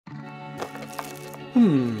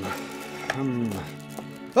Oh,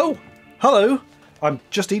 hello. I'm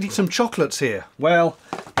just eating some chocolates here. Well,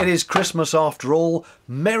 it is Christmas after all.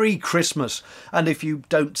 Merry Christmas. And if you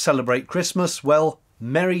don't celebrate Christmas, well,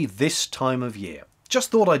 merry this time of year.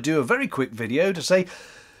 Just thought I'd do a very quick video to say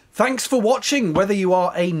thanks for watching, whether you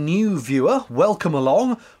are a new viewer, welcome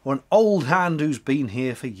along, or an old hand who's been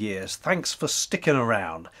here for years. Thanks for sticking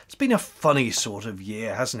around. It's been a funny sort of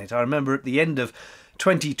year, hasn't it? I remember at the end of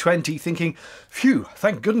 2020 thinking, phew,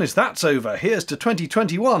 thank goodness that's over. Here's to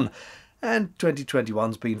 2021. And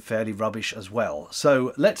 2021's been fairly rubbish as well.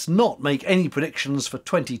 So let's not make any predictions for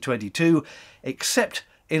 2022, except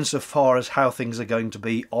insofar as how things are going to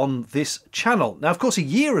be on this channel. Now, of course, a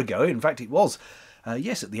year ago, in fact it was,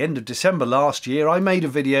 yes, at the end of December last year, I made a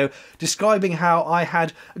video describing how I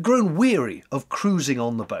had grown weary of cruising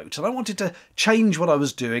on the boat, and I wanted to change what I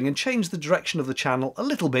was doing and change the direction of the channel a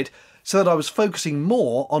little bit so that I was focusing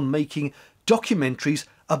more on making documentaries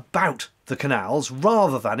about the canals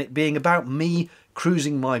rather than it being about me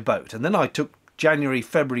cruising my boat. And then I took January,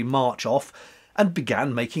 February, March off and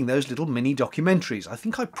began making those little mini documentaries. I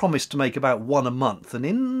think I promised to make about one a month, and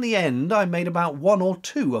in the end I made about one or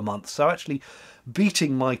two a month, so actually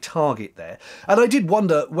beating my target there. And I did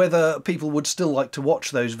wonder whether people would still like to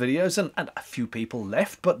watch those videos, and a few people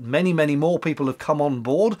left, but many more people have come on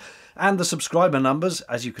board, and the subscriber numbers,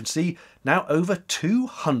 as you can see, now over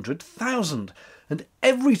 200,000. And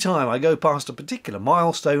every time I go past a particular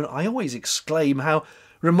milestone, I always exclaim how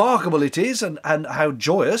remarkable it is and how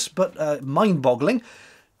joyous, but mind-boggling.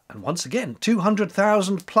 And once again,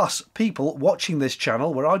 200,000 plus people watching this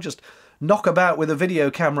channel, where I just knock about with a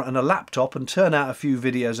video camera and a laptop and turn out a few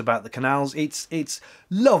videos about the canals. It's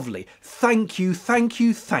lovely. Thank you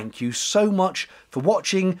so much for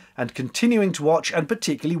watching and continuing to watch, and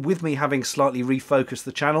particularly with me having slightly refocused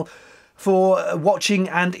the channel, for watching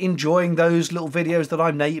and enjoying those little videos that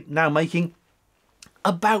I'm now making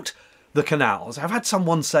about the canals. I've had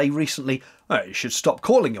someone say recently, oh, you should stop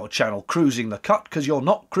calling your channel Cruising the Cut because you're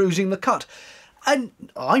not cruising the cut. And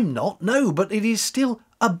I'm not, no, but it is still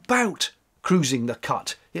about cruising the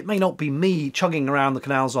cut. It may not be me chugging around the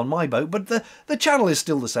canals on my boat, but the channel is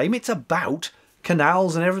still the same. It's about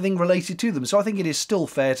canals and everything related to them. So I think it is still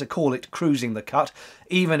fair to call it Cruising the Cut,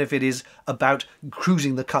 even if it is about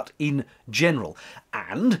cruising the cut in general.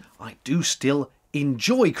 And I do still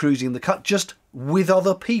enjoy cruising the cut, just with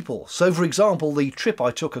other people. So for example, the trip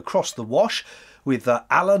I took across the Wash with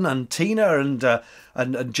Alan and Tina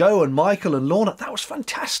and Joe and Michael and Lorna, that was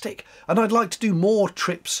fantastic. And I'd like to do more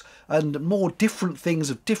trips and more different things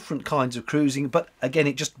of different kinds of cruising, but again,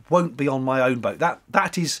 it just won't be on my own boat.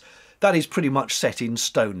 That is pretty much set in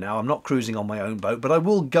stone now. I'm not cruising on my own boat, but I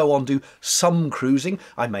will go on do some cruising.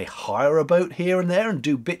 I may hire a boat here and there and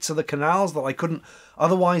do bits of the canals that I couldn't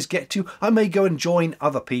otherwise get to. I may go and join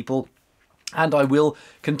other people. And I will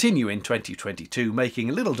continue in 2022 making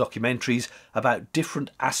little documentaries about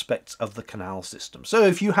different aspects of the canal system. So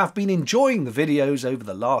if you have been enjoying the videos over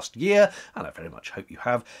the last year, and I very much hope you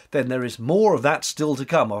have, then there is more of that still to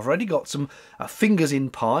come. I've already got some fingers in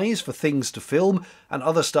pies for things to film, and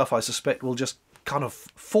other stuff I suspect will just kind of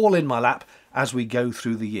fall in my lap as we go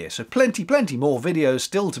through the year. So plenty more videos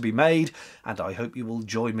still to be made, and I hope you will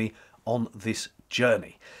join me on this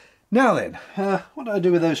journey. Now then, what do I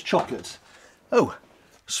do with those chocolates? Oh,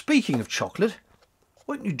 speaking of chocolate,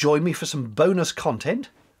 won't you join me for some bonus content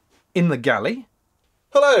in the galley?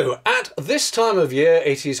 Hello! At this time of year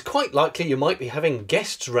it is quite likely you might be having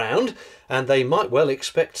guests round, and they might well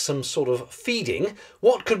expect some sort of feeding.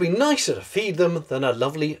 What could be nicer to feed them than a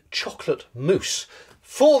lovely chocolate mousse?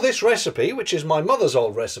 For this recipe, which is my mother's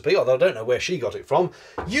old recipe, although I don't know where she got it from,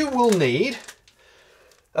 you will need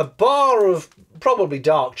a bar of probably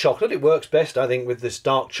dark chocolate. It works best, I think, with this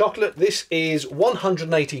dark chocolate. This is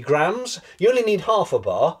 180 grams. You only need half a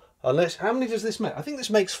bar, unless... How many does this make? I think this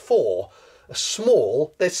makes 4. They're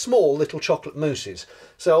small little chocolate mousses.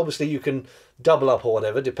 So obviously you can double up or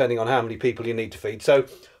whatever, depending on how many people you need to feed. So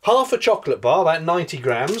half a chocolate bar, about 90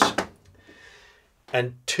 grams,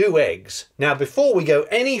 and 2 eggs. Now, before we go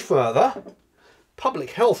any further,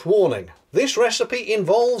 public health warning. This recipe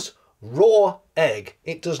involves raw egg.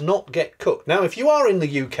 It does not get cooked. Now, if you are in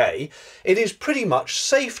the UK, it is pretty much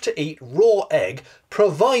safe to eat raw egg,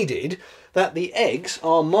 provided that the eggs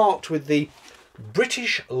are marked with the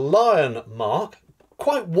British Lion mark.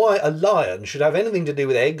 Quite why a lion should have anything to do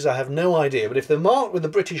with eggs, I have no idea, but if they're marked with the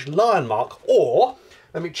British Lion mark, or,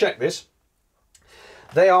 let me check this,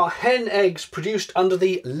 they are hen eggs produced under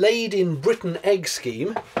the Laid in Britain egg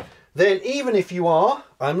scheme, then even if you are,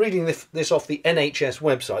 I'm reading this off the NHS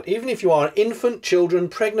website, even if you are an infant, children,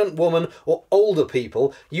 pregnant woman or older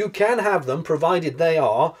people, you can have them provided they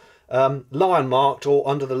are lion marked or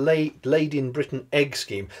under the Laid in Britain egg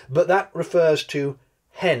scheme, but that refers to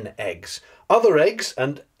hen eggs. Other eggs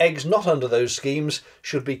and eggs not under those schemes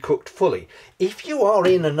should be cooked fully. If you are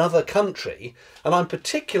in another country, and I'm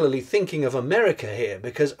particularly thinking of America here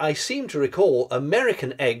because I seem to recall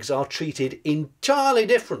American eggs are treated entirely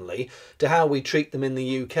differently to how we treat them in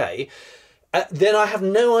the UK, then I have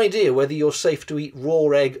no idea whether you're safe to eat raw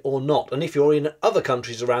egg or not. And if you're in other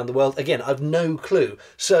countries around the world, again, I've no clue.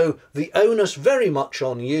 So the onus very much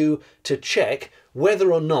on you to check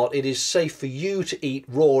whether or not it is safe for you to eat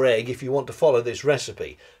raw egg if you want to follow this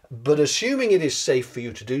recipe. But assuming it is safe for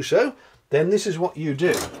you to do so, then this is what you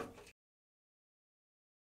do.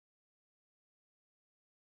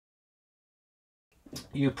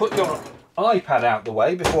 You put your iPad out the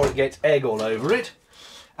way before it gets egg all over it,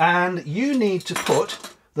 and you need to put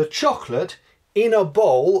the chocolate in a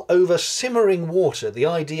bowl over simmering water, the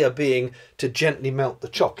idea being to gently melt the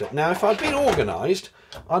chocolate. Now, if I'd been organised,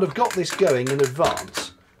 I'd have got this going in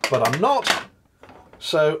advance, but I'm not,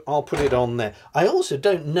 so I'll put it on there. I also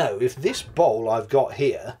don't know if this bowl I've got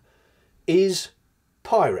here is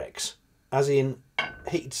Pyrex, as in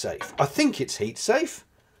heat safe. I think it's heat safe.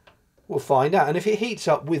 We'll find out, and if it heats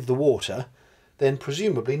up with the water, then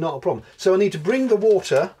presumably not a problem. So I need to bring the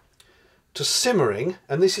water to simmering,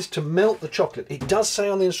 and this is to melt the chocolate. It does say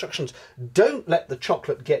on the instructions, don't let the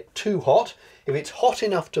chocolate get too hot. If it's hot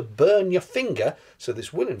enough to burn your finger, so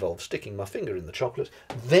this will involve sticking my finger in the chocolate,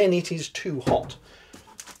 then it is too hot.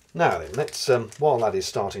 Now then, let's, while that is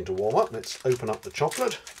starting to warm up, let's open up the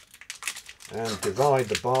chocolate and divide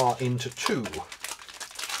the bar into two.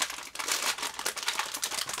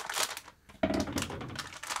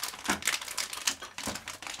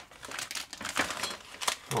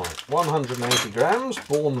 Right, 180 grams,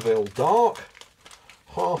 Bourneville Dark.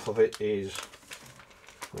 Half of it is,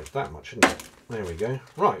 well, it's that much, isn't it? There we go.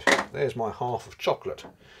 Right, there's my half of chocolate,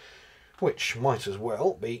 which might as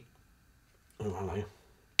well be, oh hello,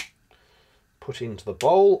 put into the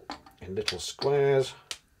bowl in little squares.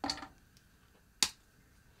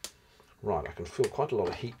 Right, I can feel quite a lot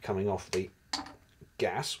of heat coming off the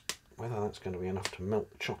gas. Whether that's going to be enough to melt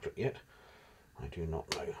the chocolate yet, I do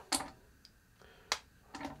not know.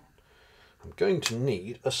 I'm going to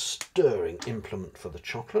need a stirring implement for the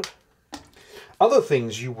chocolate. Other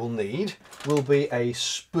things you will need will be a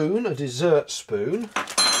spoon, a dessert spoon,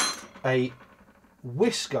 a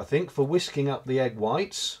whisk, I think, for whisking up the egg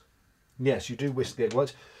whites. Yes, you do whisk the egg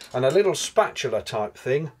whites. And a little spatula type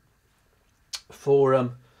thing for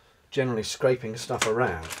generally scraping stuff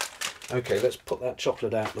around. Okay, let's put that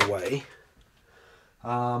chocolate out of the way.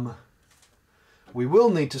 We will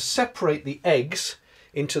need to separate the eggs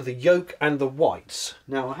into the yolk and the whites.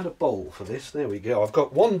 Now, I had a bowl for this. There we go. I've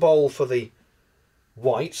got one bowl for the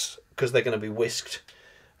whites because they're going to be whisked,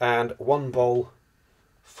 and one bowl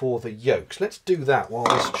for the yolks. Let's do that while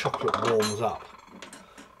this chocolate warms up.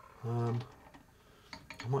 I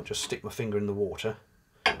might just stick my finger in the water.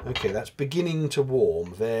 Okay, that's beginning to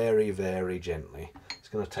warm very, very gently. It's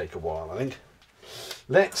going to take a while, I think.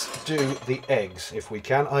 Let's do the eggs if we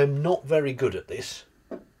can. I'm not very good at this.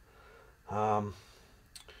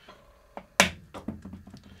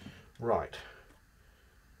 Right.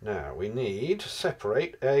 Now we need to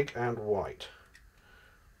separate egg and white.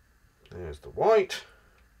 There's the white.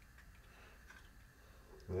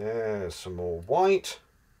 There's some more white.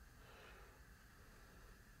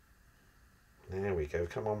 There we go.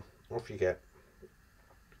 Come on. Off you get.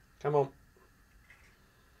 Come on.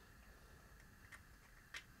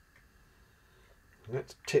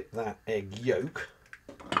 Let's tip that egg yolk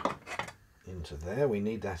into there. We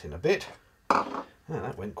need that in a bit. Oh,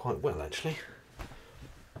 that went quite well actually.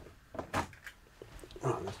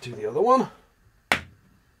 Right, let's do the other one.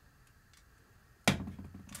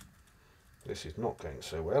 This is not going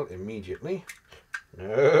so well immediately.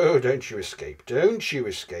 No, don't you escape. Don't you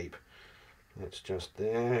escape. Let's just,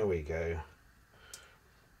 there we go.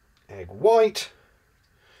 Egg white.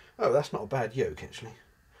 Oh, that's not a bad yolk actually.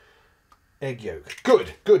 Egg yolk.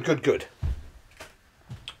 Good, good, good, good.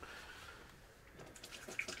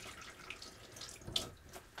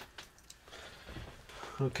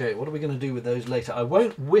 Okay, what are we going to do with those later? I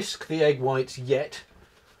won't whisk the egg whites yet.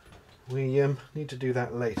 We need to do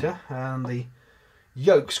that later. And the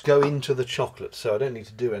yolks go into the chocolate, so I don't need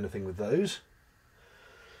to do anything with those.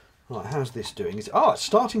 Right, how's this doing? It's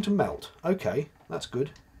starting to melt. Okay, that's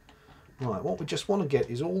good. Right, what we just want to get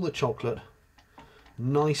is all the chocolate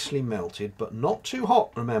nicely melted, but not too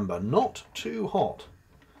hot, remember, not too hot.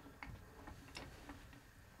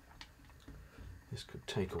 This could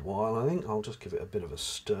take a while, I think. I'll just give it a bit of a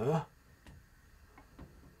stir.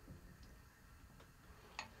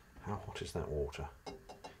 How hot is that water?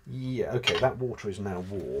 Yeah, okay, that water is now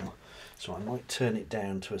warm, so I might turn it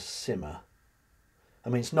down to a simmer. I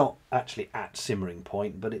mean, it's not actually at simmering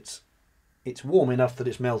point, but it's warm enough that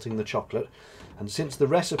it's melting the chocolate. And since the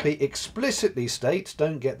recipe explicitly states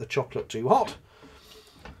don't get the chocolate too hot,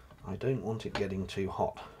 I don't want it getting too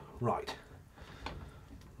hot. Right.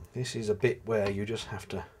 This is a bit where you just have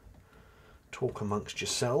to talk amongst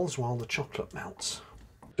yourselves while the chocolate melts.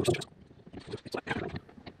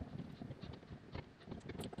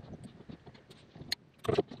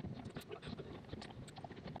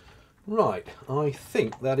 Right, I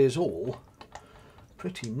think that is all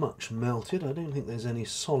pretty much melted. I don't think there's any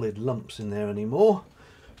solid lumps in there anymore.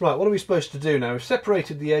 Right, what are we supposed to do now? We've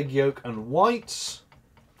separated the egg yolk and whites.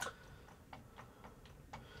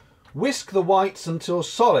 Whisk the whites until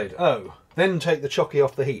solid. Oh, then take the chocolate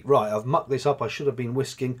off the heat. Right, I've mucked this up. I should have been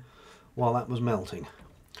whisking while that was melting.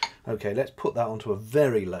 Okay, let's put that onto a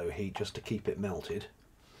very low heat just to keep it melted.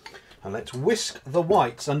 And let's whisk the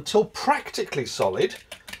whites until practically solid,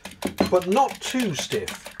 but not too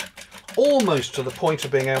stiff. Almost to the point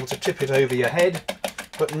of being able to tip it over your head,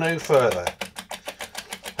 but no further.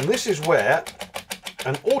 And this is where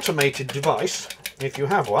an automated device, if you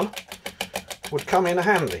have one, would come in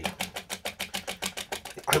handy.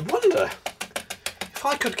 I wonder if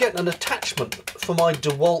I could get an attachment for my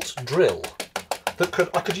DeWalt drill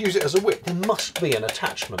that I could use it as a whip. There must be an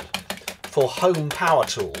attachment for home power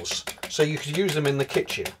tools so you could use them in the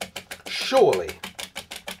kitchen. Surely.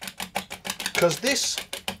 Because this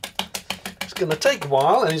is going to take a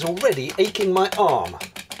while and is already aching my arm.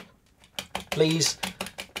 Please,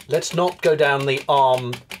 let's not go down the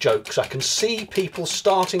arm jokes. I can see people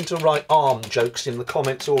starting to write arm jokes in the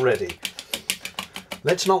comments already.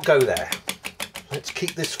 Let's not go there. Let's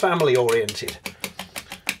keep this family oriented.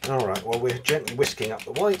 Alright, well, we're gently whisking up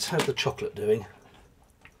the whites. How's the chocolate doing?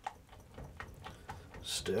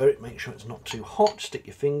 Stir it, make sure it's not too hot. Stick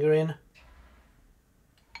your finger in.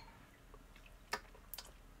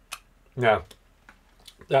 No,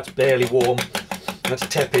 that's barely warm. That's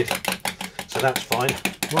tepid, so that's fine.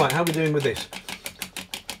 Right, how are we doing with this?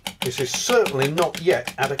 This is certainly not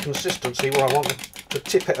yet at a consistency where I want to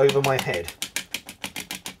tip it over my head.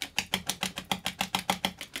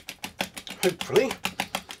 Hopefully,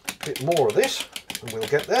 a bit more of this and we'll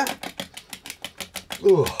get there.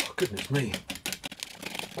 Oh, goodness me.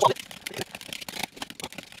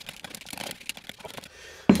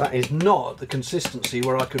 That is not the consistency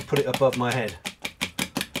where I could put it above my head.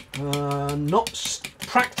 Not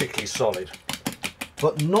practically solid,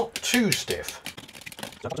 but not too stiff.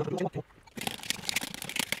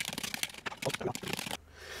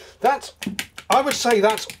 I would say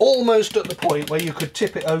that's almost at the point where you could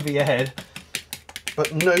tip it over your head,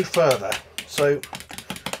 but no further. So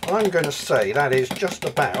I'm going to say that is just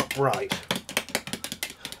about right.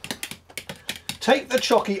 Take the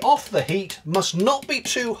chocky off the heat, must not be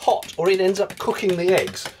too hot or it ends up cooking the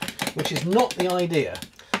eggs, which is not the idea.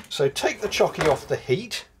 So take the chocky off the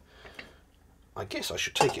heat. I guess I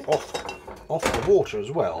should take it off the water as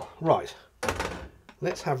well. Right,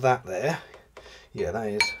 let's have that there. Yeah, that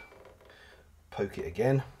is. Poke it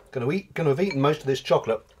again. Gonna have eaten most of this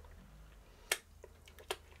chocolate.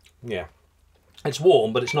 Yeah, it's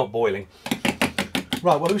warm, but it's not boiling.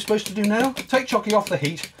 Right, what are we supposed to do now? Take chocky off the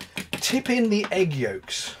heat, tip in the egg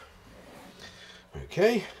yolks.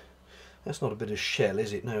 Okay, that's not a bit of shell,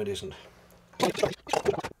 is it? No, it isn't.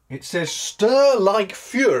 It says stir like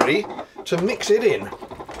fury to mix it in.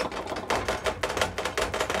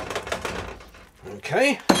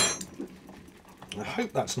 Okay, I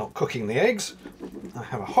hope that's not cooking the eggs. I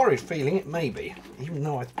have a horrid feeling it may be, even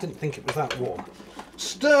though I didn't think it was that warm.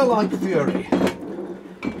 Stir like fury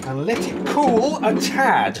and let it cool a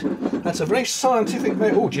tad. That's a very scientific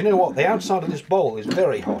way. Oh, do you know what? The outside of this bowl is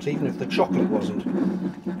very hot, even if the chocolate wasn't.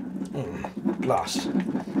 Blast.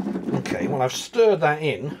 Okay, well, I've stirred that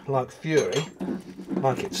in like fury,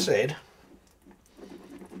 like it said.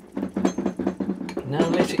 Now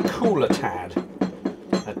let it cool a tad.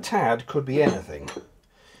 A tad could be anything,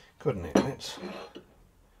 couldn't it? Let's...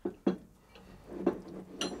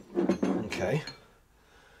 Okay.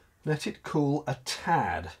 Let it cool a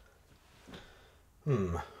tad. I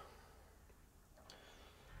mean,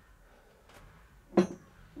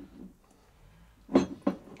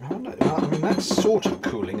 that's sort of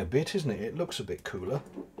cooling a bit, isn't it? It looks a bit cooler.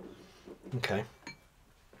 Okay.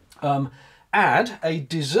 Add a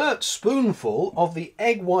dessert spoonful of the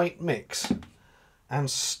egg white mix and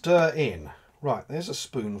stir in. Right, there's a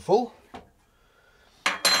spoonful.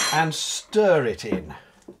 and stir it in.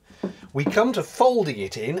 We come to folding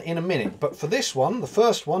it in a minute, but for this one, the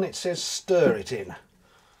first one, it says stir it in.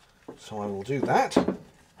 So I will do that. I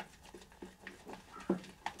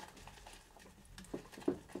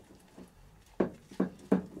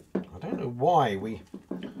don't know why we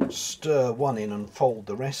stir one in and fold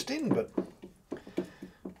the rest in, but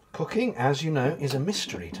cooking, as you know, is a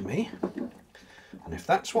mystery to me. And if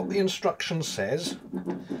that's what the instruction says,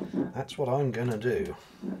 that's what I'm going to do.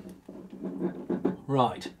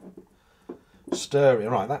 Right. Stir it.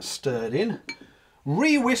 Right, that's stirred in.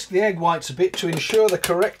 Re-whisk the egg whites a bit to ensure the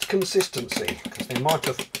correct consistency, because they might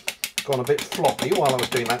have gone a bit floppy while I was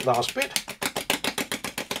doing that last bit.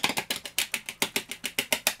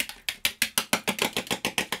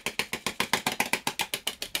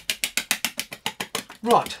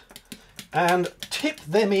 Right, and tip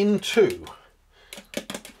them in too.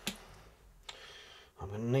 I'm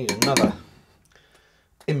going to need another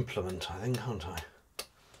implement, I think, aren't I?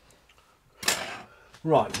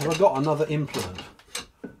 Right, have I got another implement?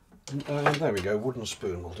 There we go, wooden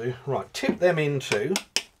spoon will do. Right, tip them in too.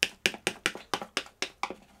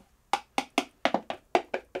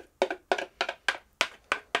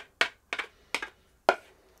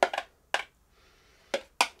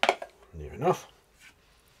 Near enough.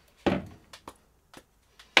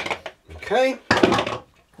 Okay,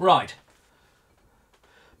 right.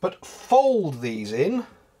 But fold these in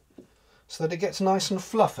so that it gets nice and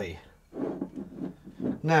fluffy.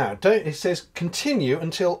 Now, it says continue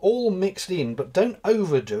until all mixed in, but don't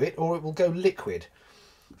overdo it or it will go liquid.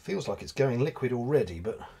 Feels like it's going liquid already,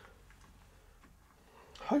 but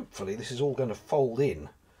hopefully this is all going to fold in.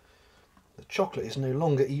 The chocolate is no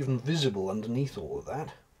longer even visible underneath all of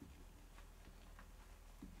that.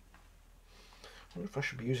 I wonder if I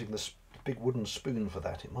should be using this big wooden spoon for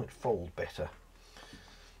that. It might fold better.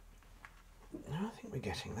 No, I think we're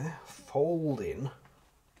getting there. Fold in.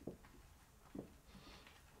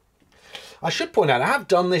 I should point out, I have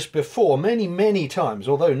done this before many times,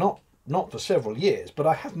 although not for several years, but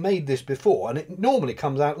I have made this before and it normally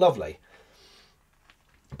comes out lovely.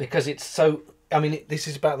 Because it's so, I mean, this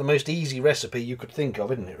is about the most easy recipe you could think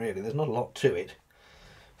of, isn't it, really? There's not a lot to it.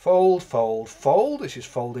 Fold, fold, fold. This is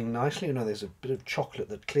folding nicely. You know, there's a bit of chocolate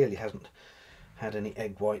that clearly hasn't had any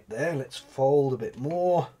egg white there. Let's fold a bit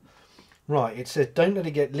more. Right, it says don't let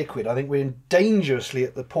it get liquid. I think we're dangerously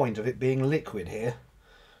at the point of it being liquid here.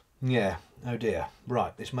 Yeah, oh dear.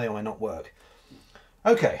 Right, this may or may not work.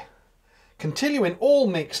 Okay, continuing all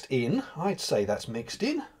mixed in. I'd say that's mixed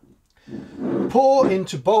in. Pour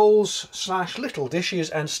into bowls / little dishes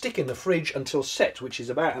and stick in the fridge until set, which is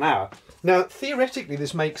about an hour. Now, theoretically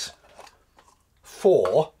this makes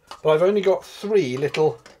 4, but I've only got 3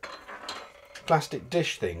 little plastic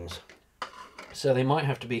dish things. So they might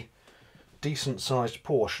have to be decent sized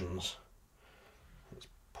portions. Let's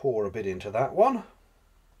pour a bit into that one.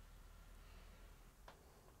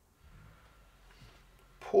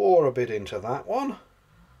 Pour a bit into that one.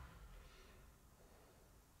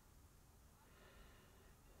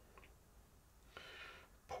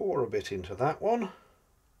 Pour a bit into that one. A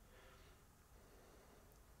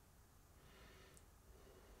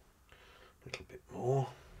little bit more.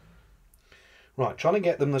 Right, trying to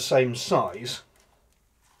get them the same size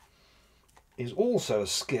is also a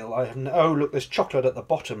skill I have no... Oh, look, there's chocolate at the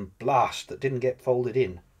bottom. Blast, that didn't get folded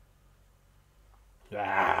in.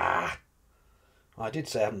 Ah! I did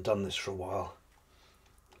say I haven't done this for a while.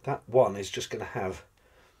 That one is just going to have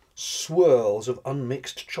swirls of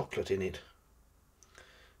unmixed chocolate in it.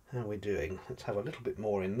 How are we doing? Let's have a little bit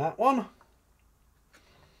more in that one.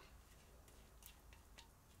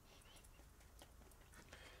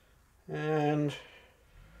 And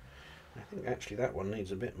I think actually that one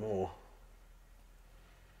needs a bit more.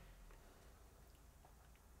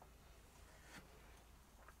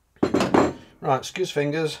 Right, excuse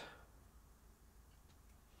fingers.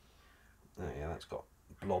 Oh yeah, that's got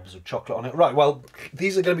blobs of chocolate on it. Right, well,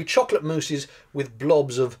 these are going to be chocolate mousses with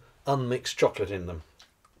blobs of unmixed chocolate in them.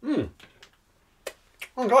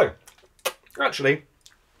 Okay. Actually,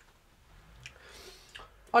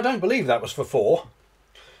 I don't believe that was for 4.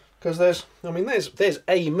 Because there's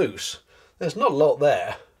a mousse. There's not a lot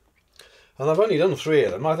there. And I've only done 3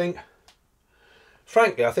 of them. I think,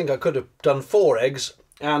 frankly, I think I could have done 4 eggs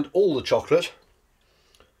and all the chocolate.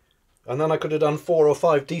 And then I could have done 4 or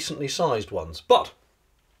 5 decently sized ones. But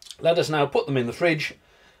let us now put them in the fridge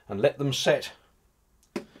and let them set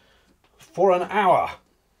for an hour.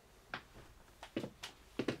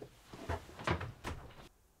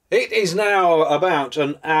 It is now about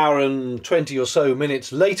an hour and 20 or so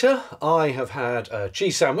minutes later. I have had a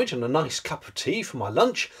cheese sandwich and a nice cup of tea for my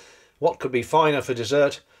lunch. What could be finer for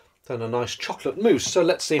dessert? than a nice chocolate mousse. So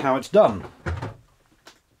let's see how it's done.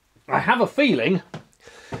 I have a feeling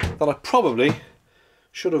that I probably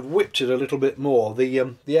should have whipped it a little bit more, the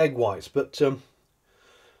egg whites, but well,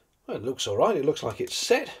 it looks all right. It looks like it's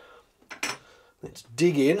set. Let's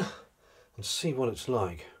dig in and see what it's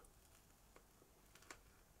like.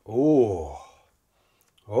 Oh,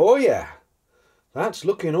 oh yeah, that's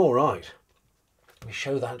looking all right. Let me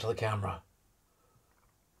show that to the camera.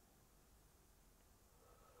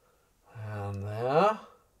 And there.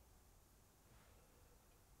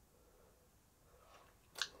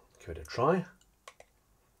 Give it a try.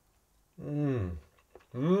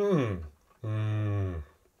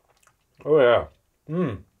 Oh yeah.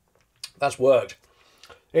 That's worked.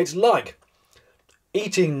 It's like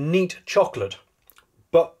eating neat chocolate,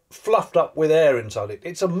 but fluffed up with air inside it.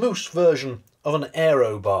 It's a mousse version of an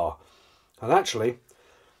aero bar. And actually,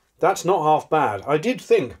 that's not half bad. I did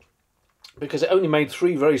think, because it only made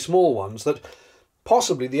 3 very small ones, that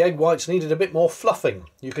possibly the egg whites needed a bit more fluffing.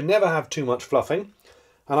 You can never have too much fluffing,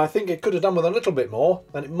 and I think it could have done with a little bit more,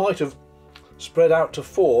 and it might have spread out to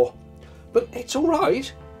 4. But it's all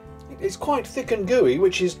right. It's quite thick and gooey,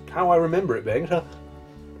 which is how I remember it being.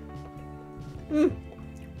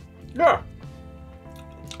 Yeah,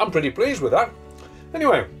 I'm pretty pleased with that.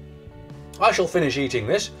 Anyway, I shall finish eating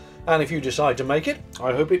this, and if you decide to make it,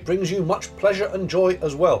 I hope it brings you much pleasure and joy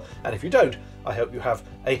as well. And if you don't, I hope you have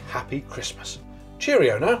a happy Christmas.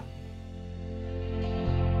 Cheerio now.